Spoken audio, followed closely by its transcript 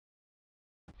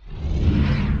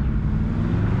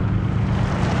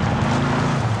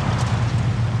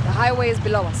highway is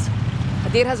below us.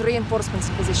 Hadir has reinforcements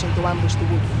in position to ambush the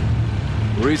wolf.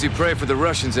 We're easy prey for the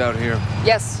Russians out here.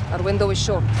 Yes, our window is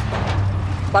short.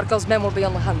 Barkov's men will be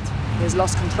on the hunt. He has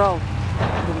lost control.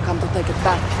 We will come to take it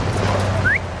back.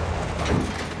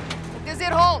 It is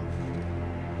your home!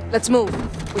 Let's move.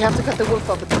 We have to cut the wolf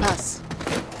off at the pass.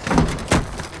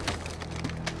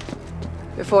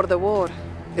 Before the war,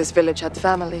 this village had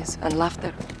families and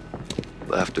laughter.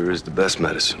 Laughter is the best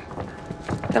medicine.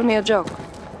 Tell me a joke.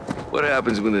 What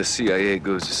happens when the CIA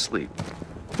goes to sleep?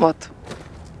 What?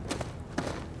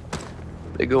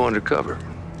 They go undercover.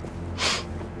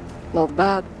 Not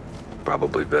bad.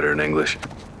 Probably better in English.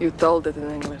 You told it in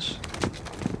English.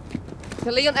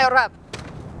 Million Arab.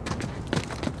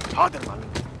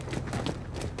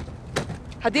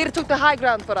 Hadir took the high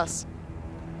ground for us.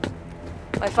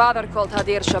 My father called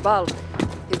Hadir Shabal,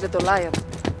 his little lion.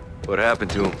 What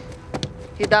happened to him?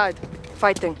 He died,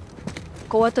 fighting.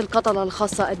 قوات القتلة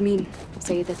الخاصة أدمين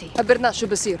سيدتي. خبرنا شو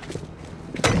بصير.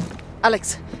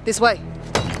 Alex, this way.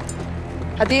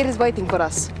 Hadir is waiting for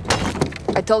us.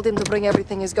 I told him to bring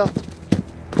everything he's got.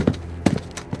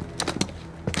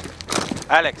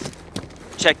 Alex,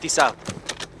 check this out.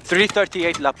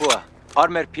 338 Lapua,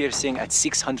 armor piercing at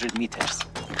 600 meters.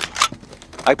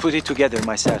 I put it together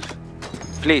myself.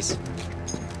 Please,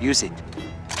 use it.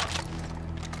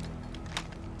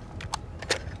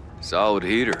 Solid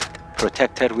heater.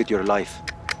 Protect her with your life.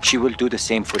 She will do the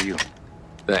same for you.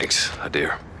 Thanks,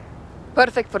 Hadir.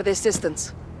 Perfect for this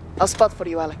distance. I'll spot for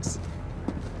you, Alex.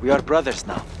 We are brothers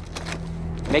now.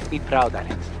 Make me proud,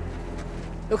 Alex.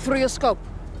 Look through your scope.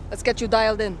 Let's get you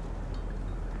dialed in.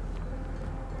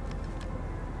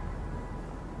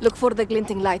 Look for the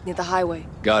glinting light near the highway.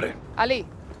 Got it. Ali,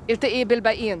 التقي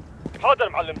بالباقيين. حاضر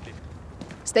معلمتي.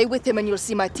 Stay with him and you'll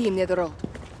see my team near the road.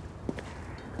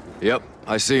 Yep,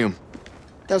 I see him.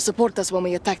 They'll support us when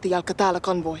we attack the Al-Qatala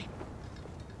convoy.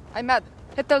 عماد,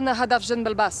 هات لنا هدف جنب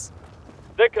الباص.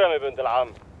 ذكرى بنت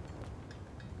العم.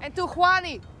 انتو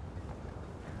اخواني.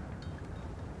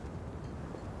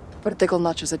 Vertical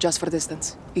notches adjust for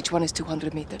distance. Each one is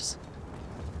 200 meters.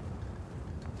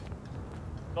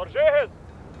 صار جاهز.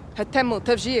 هتموا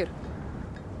تفجير.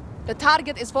 The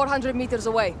target is 400 meters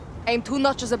away. Aim 2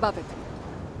 notches above it.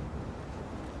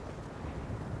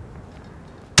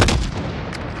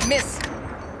 Miss.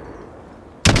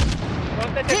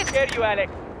 Don't let her scare you,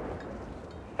 Alex.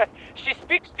 She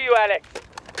speaks to you, Alex.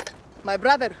 My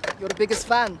brother, your biggest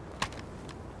fan.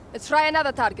 Let's try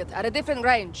another target at a different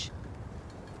range.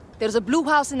 There's a blue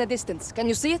house in the distance. Can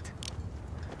you see it?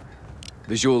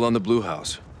 Visual on the blue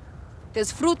house.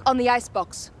 There's fruit on the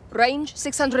icebox. Range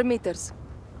 600 meters.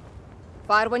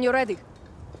 Fire when you're ready.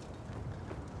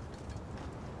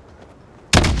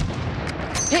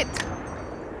 Hit!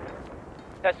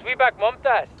 تسويبك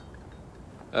ممتاز.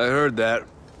 I heard that.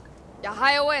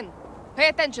 Yahayo in. Pay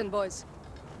attention, boys.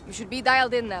 You should be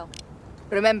dialed in now.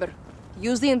 Remember,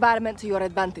 use the environment to your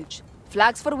advantage.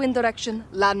 Flags for wind direction,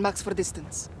 landmarks for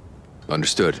distance.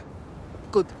 Understood.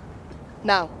 Good.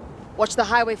 Now, watch the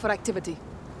highway for activity.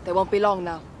 They won't be long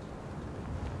now.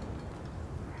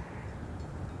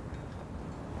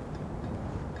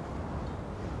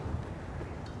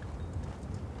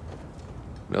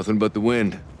 Nothing but the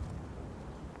wind.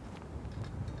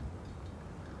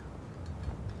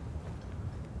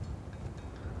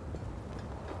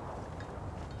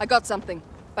 I got something.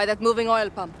 By that moving oil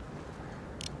pump.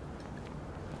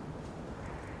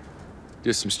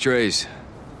 Just some strays.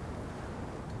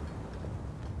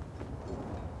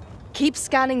 Keep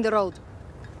scanning the road.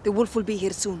 The wolf will be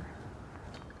here soon.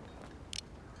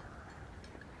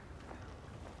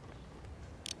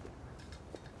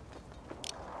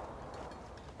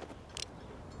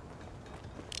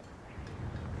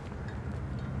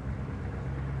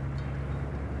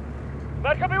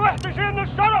 مركبي وحدة جاي من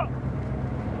الشرق.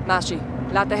 ماشي.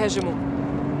 لا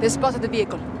تهاجموا. They spotted the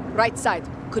vehicle. Right side.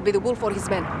 Could be the wolf or his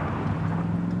men.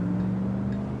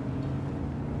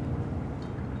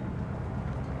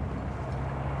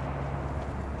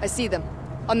 I see them.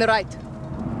 On the right.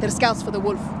 They're scouts for the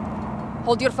wolf.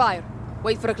 Hold your fire.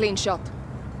 Wait for a clean shot.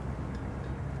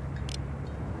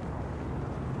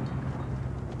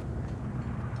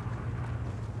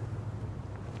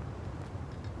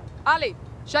 Ali,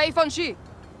 شايفون شي؟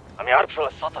 عم يعرف شو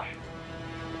السطح.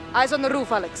 Eyes on the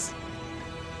roof, Alex.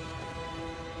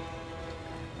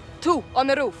 2 on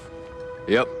the roof.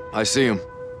 Yep, I see him.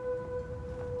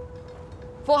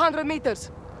 400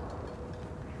 meters.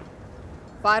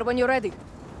 Fire when you're ready.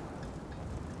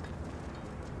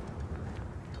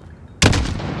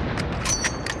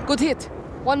 Good hit.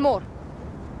 One more.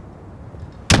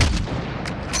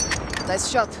 Nice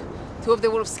shot. 2 of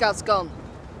the wolf scouts gone.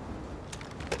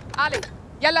 Ali,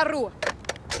 yalla ruwa.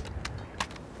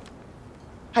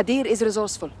 Hadir is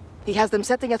resourceful. He has them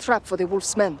setting a trap for the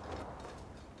Wolf's men.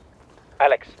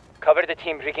 Alex, cover the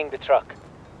team rigging the truck.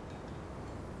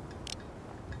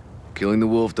 Killing the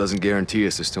wolf doesn't guarantee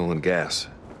us the stolen gas.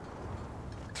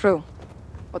 True.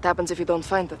 What happens if you don't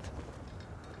find it?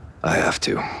 I have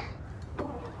to.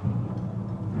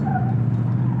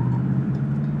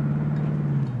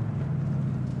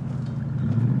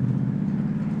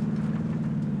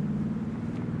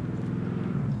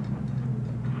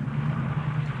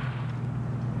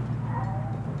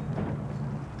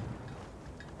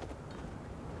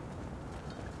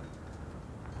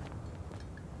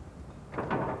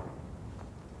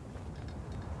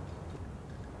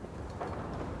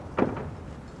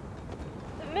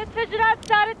 المتفجرات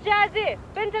صارت جاهزة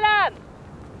بنت الآن.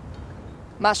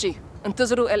 ماشي.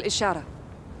 انتظروا الإشارة.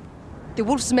 The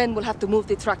Wolf's men will have to move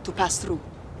the truck to pass through.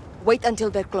 Wait until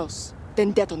they're close,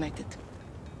 then detonate it.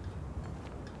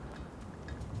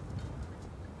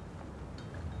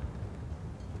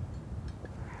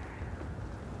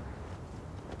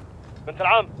 بنت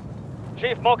العم،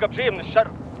 شايف موكب جاي من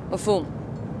الشرق. مفهوم.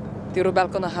 ديروا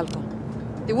بالكم على حالكم.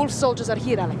 The Wolf soldiers are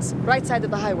here, Alex. Right side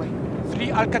of the highway.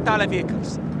 3 Al-Qatala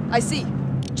vehicles. I see.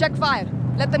 Check fire.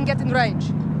 Let them get in range.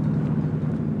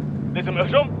 لازم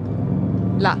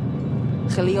اهجم؟ لا.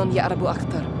 خليهم يقربوا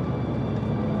أكتر.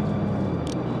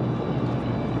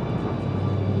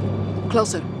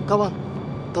 Closer. Go on.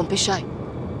 Don't be shy.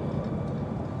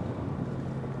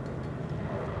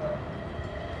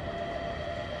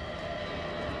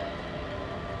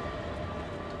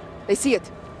 They see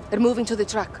it. They're moving to the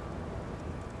truck.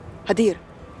 Hadir,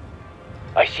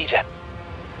 I see them.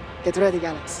 get ready,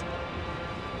 Alex.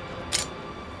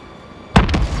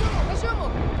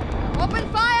 Open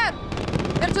fire!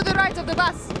 They're to the right of the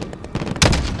bus.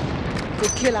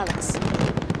 Good kill, Alex.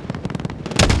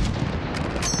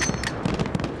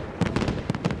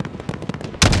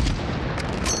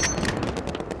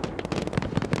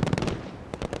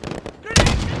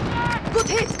 Good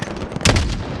hit!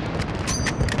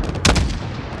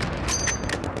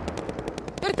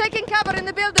 They're taking cover in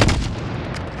the building.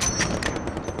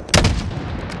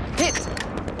 Hit!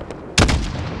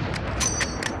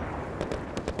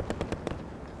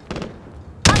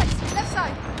 Alex, left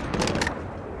side.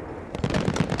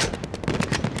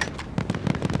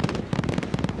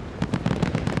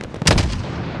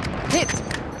 Hit!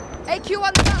 AQ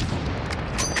on the bus.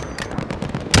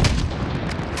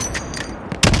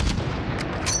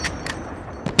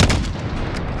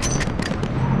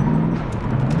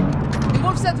 The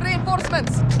Wolf sent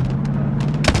reinforcements.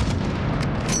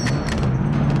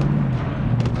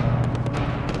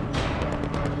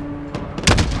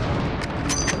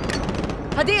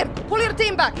 Hadir, pull your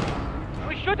team back.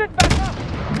 We shouldn't back up.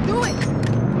 Do it.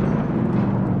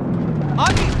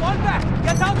 Ali, fall back!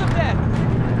 Get out of there!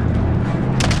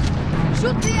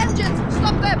 Shoot the engines.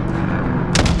 Stop them.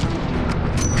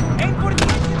 Aim for the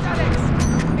engines, Alex!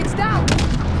 It's down.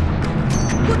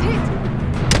 Good hit.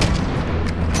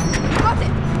 You got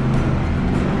it.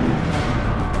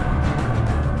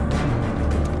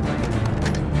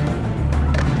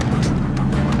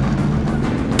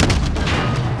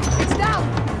 It's down.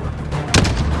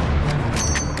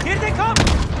 Here they come!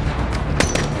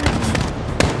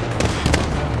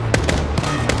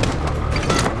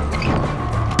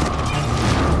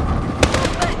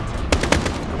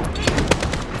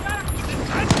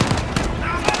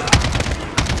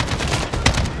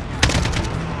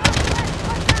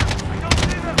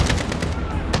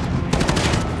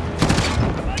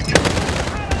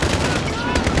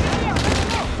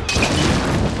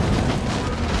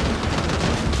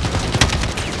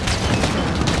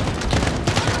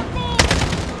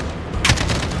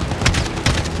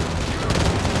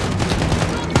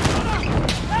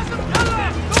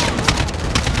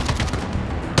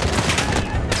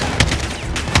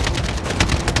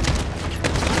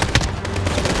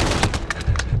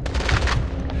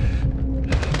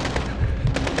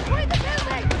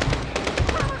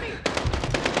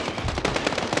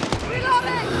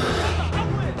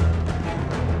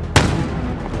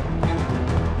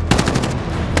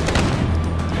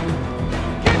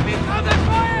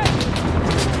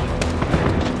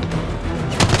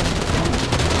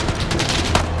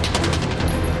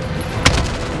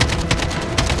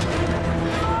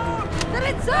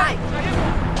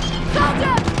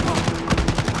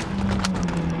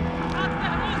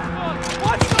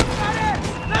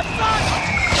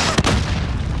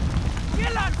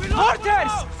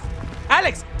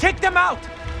 Alex, take them out!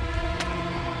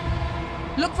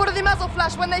 Look for the muzzle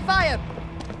flash when they fire.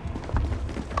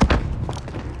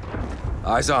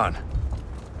 Eyes on.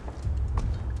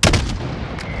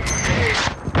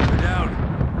 down.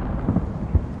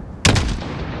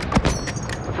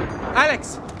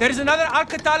 Alex, there is another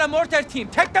Al-Qatala mortar team.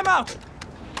 Take them out!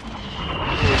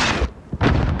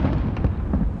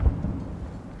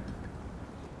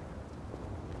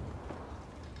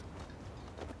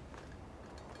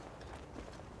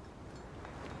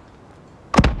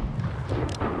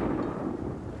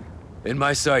 In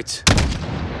my sights.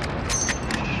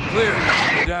 Clear.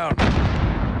 Go down.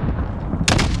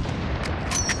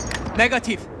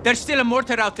 Negative. There's still a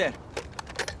mortar out there.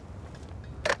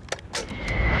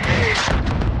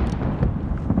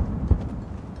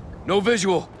 No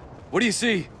visual. What do you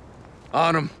see?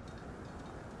 On him.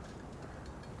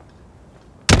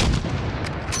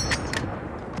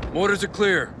 Mortars are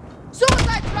clear.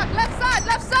 Suicide truck! Left side!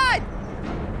 Left side!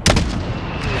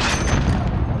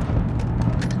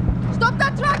 Stop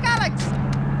that truck, Alex!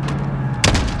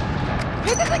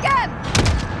 Hit it again!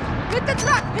 Hit the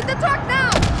truck! Hit the truck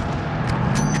now!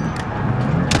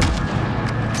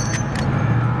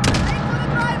 Aim for the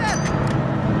driver!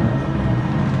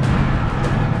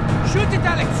 Shoot it,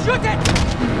 Alex! Shoot it!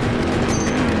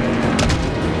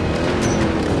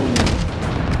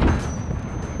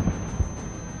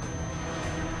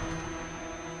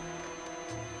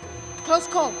 Close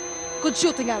call. Good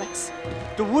shooting, Alex.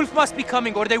 The wolf must be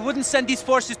coming, or they wouldn't send these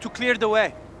forces to clear the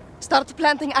way. Start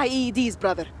planting IEDs,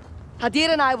 brother. Hadir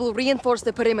and I will reinforce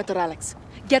the perimeter, Alex.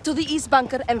 Get to the east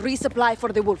bunker and resupply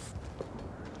for the wolf.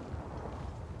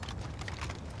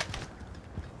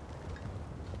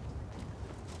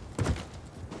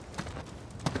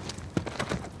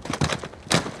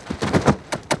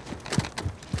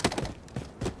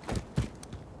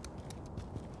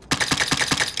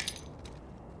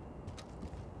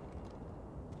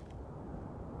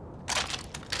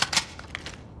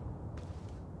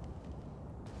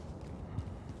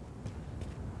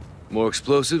 More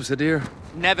explosives, Hadir?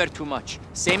 Never too much.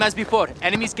 Same as before.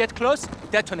 Enemies get close,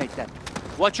 detonate them.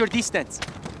 Watch your distance.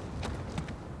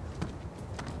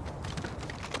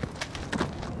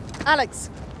 Alex,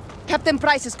 Captain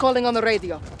Price is calling on the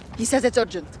radio. He says it's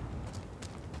urgent.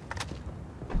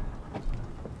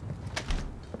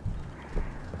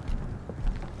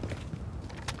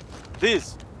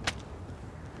 This.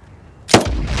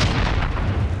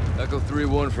 Echo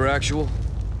 3-1 for actual.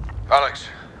 Alex,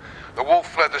 the wolf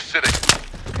fled the city.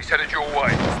 He's headed your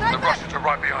way. Sniper! The Russians are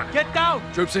right behind you. Get down!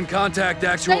 Troops in contact,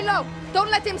 actual. Stay low.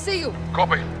 Don't let him see you.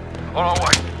 Copy. On our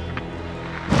way.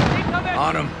 Incoming!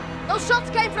 On him. Those shots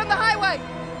came from the highway.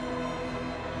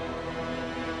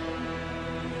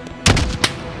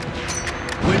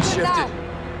 Wind Now. shifted.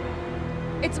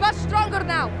 It's much stronger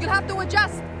now. You'll have to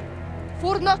adjust.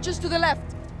 4 notches to the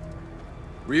left.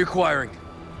 Reacquiring.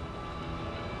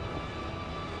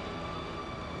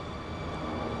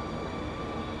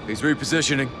 He's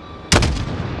repositioning.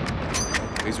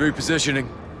 He's repositioning.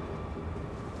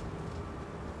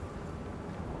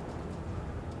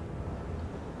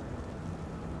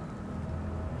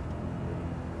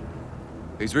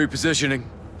 He's repositioning.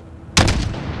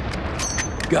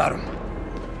 Got him.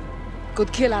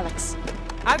 Good kill, Alex.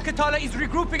 Al-Qatala is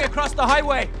regrouping across the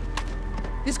highway.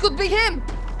 This could be him.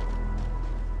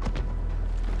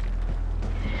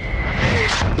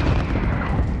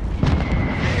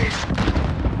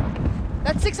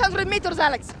 That's 600 meters,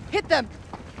 Alex. Hit them.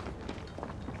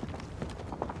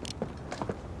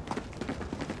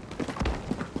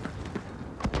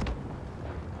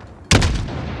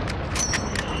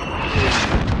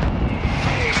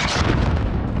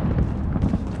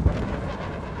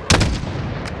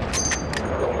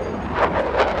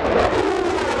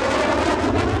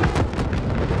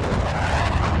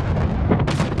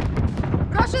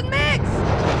 Russian mix!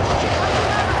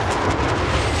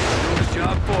 Good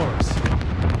job for us.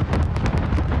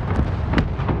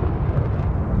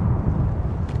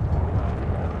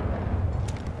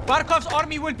 Barkov's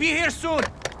army will be here soon.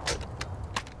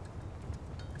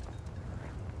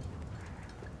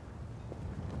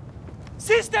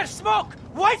 Sister, smoke!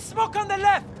 White smoke on the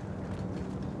left!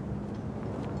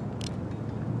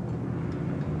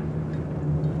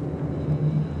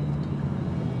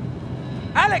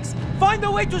 Alex, find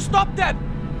a way to stop them!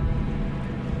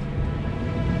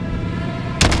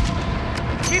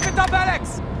 Keep it up,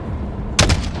 Alex!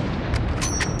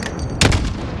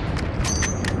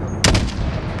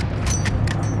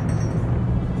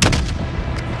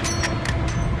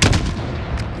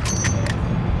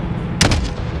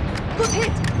 Good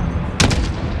hit!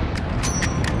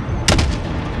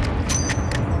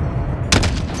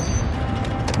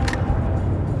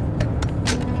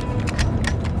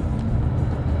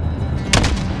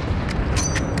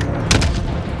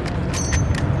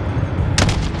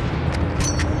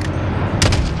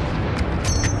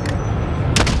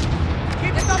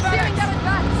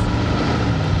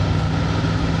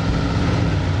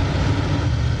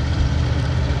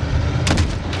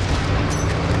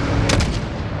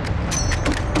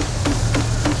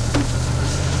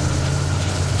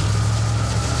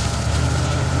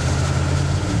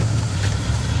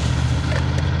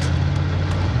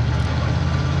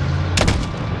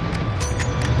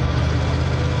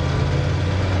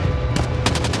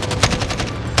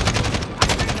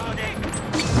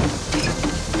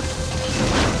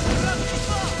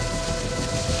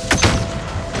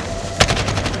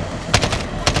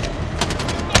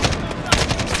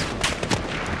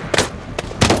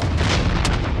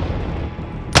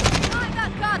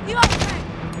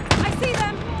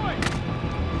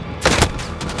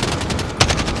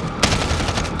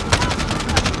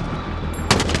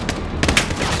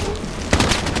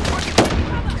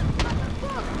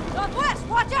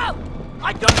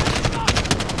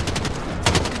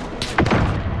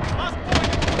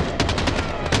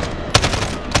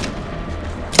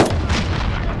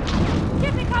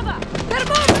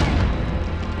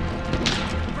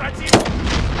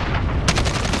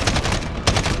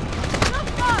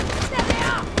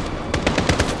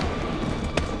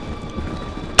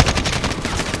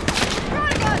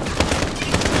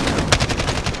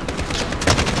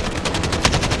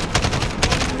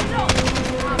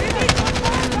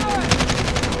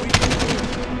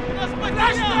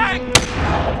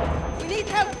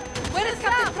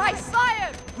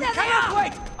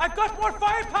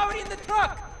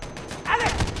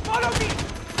 follow me!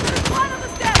 One of the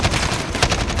steps!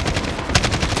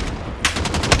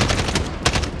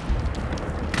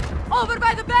 Over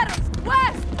by the barrels!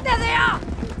 West! There they are!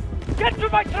 Get to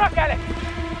my truck, Alex!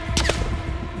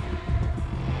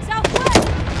 Southwest!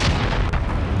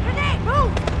 Grenade,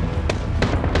 move!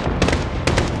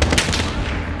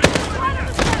 One of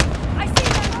the steps! I see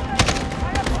them!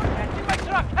 I have ordnance in my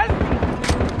truck! Help me!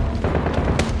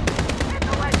 Hit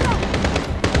the window!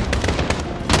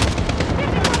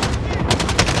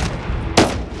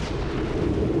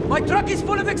 My truck is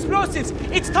full of explosives!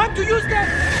 It's time to use them!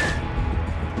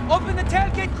 Open the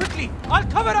tailgate quickly! I'll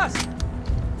cover us!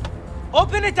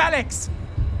 Open it, Alex!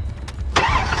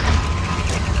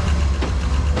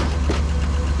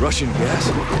 Russian gas?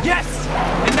 Yes!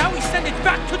 And now we send it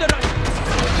back to the Russians!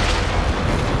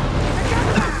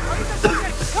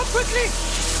 Come quickly!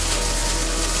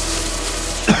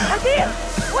 Adil!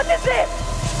 What is this?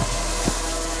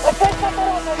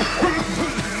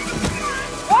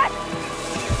 What?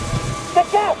 The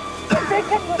gas! The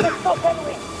bacon was a stop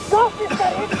anyway! Go, sister!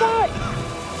 Inside!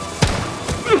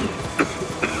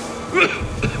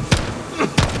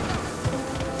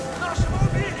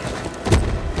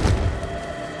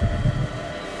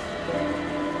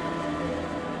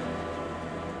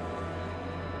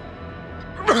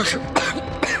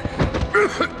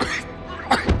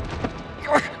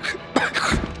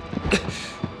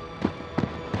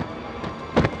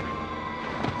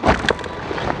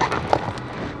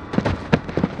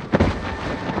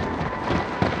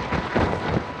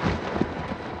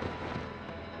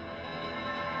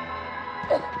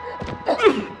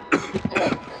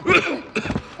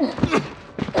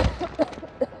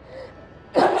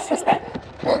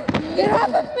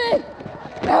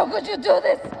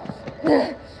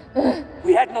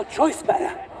 We had no choice,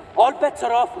 Mara. All bets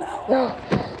are off now. No,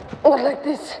 not like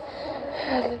this.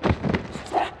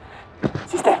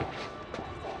 Sister.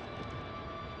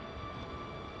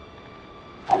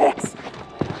 Alex.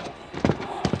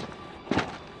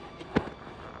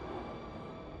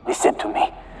 Listen to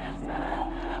me.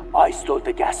 I stole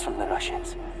the gas from the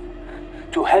Russians.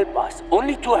 To help us.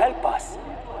 Only to help us.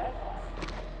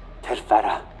 Tell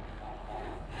Farah.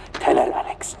 Tell her,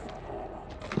 Alex.